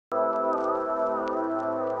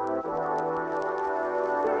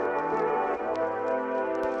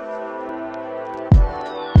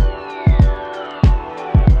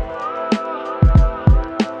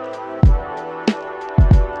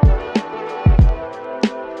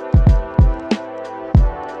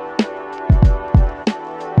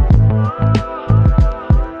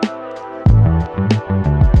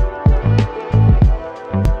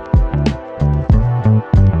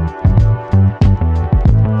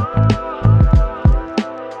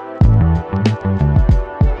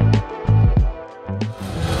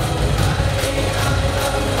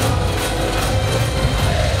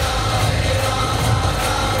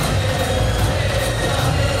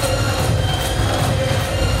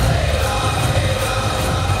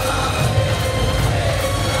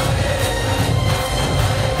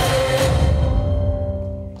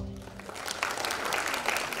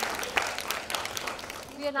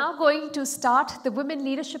start the Women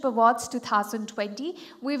Leadership Awards 2020.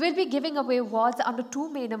 We will be giving away awards under two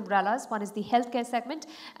main umbrellas. One is the healthcare segment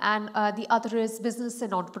and the other is business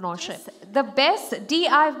and entrepreneurship. The best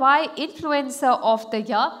DIY influencer of the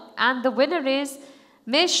year, and the winner is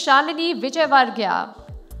Miss Shalini Vijayvargiya.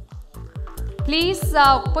 Please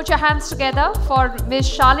put your hands together for Miss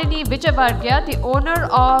Shalini Vijayvargiya, the owner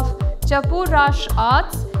of Chapurash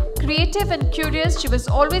Arts. Creative and curious, she was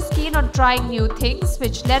always keen on trying new things,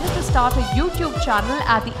 which led her to start a YouTube channel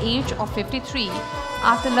at the age of 53.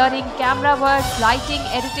 After learning camera work, lighting,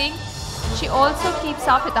 editing, she also keeps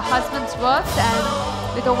up with her husband's works, and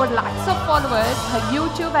with over lakhs of followers, her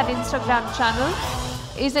YouTube and Instagram channel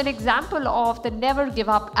is an example of the never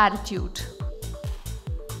give up attitude.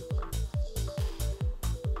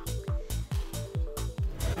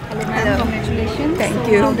 Hello ma'am, congratulations. Thank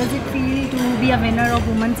you. How does it feel to be a winner of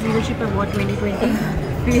Women's Leadership Award 2020?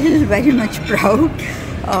 Feel very much proud.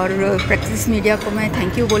 और practice media को मैं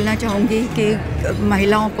thank you बोलना चाहूँगी कि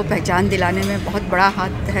महिलाओं को पहचान दिलाने में बहुत बड़ा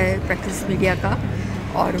हाथ है प्रैक्टिस मीडिया का,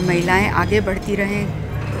 और महिलाएं आगे बढ़ती रहें,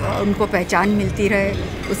 उनको पहचान मिलती रहे,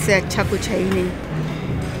 उससे अच्छा कुछ है ही नहीं।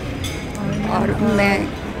 और मैं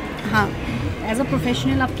एज अ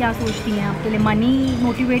प्रोफेशनल आप क्या सोचती हैं? आपके लिए मनी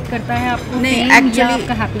मोटिवेट करता है आपको? नहीं, एक्चुअली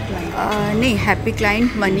आपका हैप्पी क्लाइंट? नहीं, हैप्पी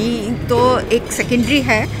क्लाइंट मनी तो एक सेकेंडरी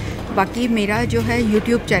है। बाकी मेरा जो है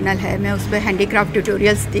यूट्यूब चैनल है, मैं उस पर हैंडीक्राफ्ट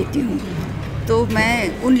ट्यूटोरियल्स देती हूँ। तो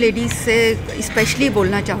मैं उन लेडीज़ से स्पेशली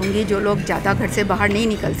बोलना चाहूँगी जो लोग ज़्यादा घर से बाहर नहीं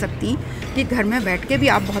निकल सकती, कि घर में बैठ के भी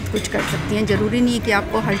आप बहुत कुछ कर सकती हैं। ज़रूरी नहीं है कि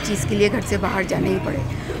आपको हर चीज़ के लिए घर से बाहर जाना ही पड़े।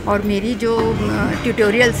 और मेरी जो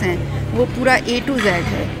ट्यूटोरियल्स हैं वो पूरा A to Z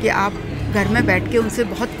है कि आप घर में बैठ के उनसे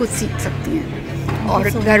बहुत कुछ सीख सकती हैं और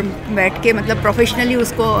घर बैठ के मतलब प्रोफेशनली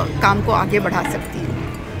उसको काम को आगे बढ़ा सकती हैं।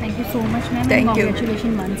 Thank you so much, ma'am. Thank you.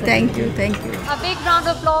 Congratulations once again. Thank you. Thank you. A big round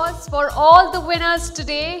of applause for all the winners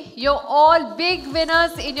today. You're all big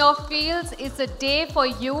winners in your fields. It's a day for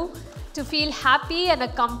you to feel happy and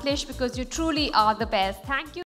accomplished because you truly are the best. Thank you.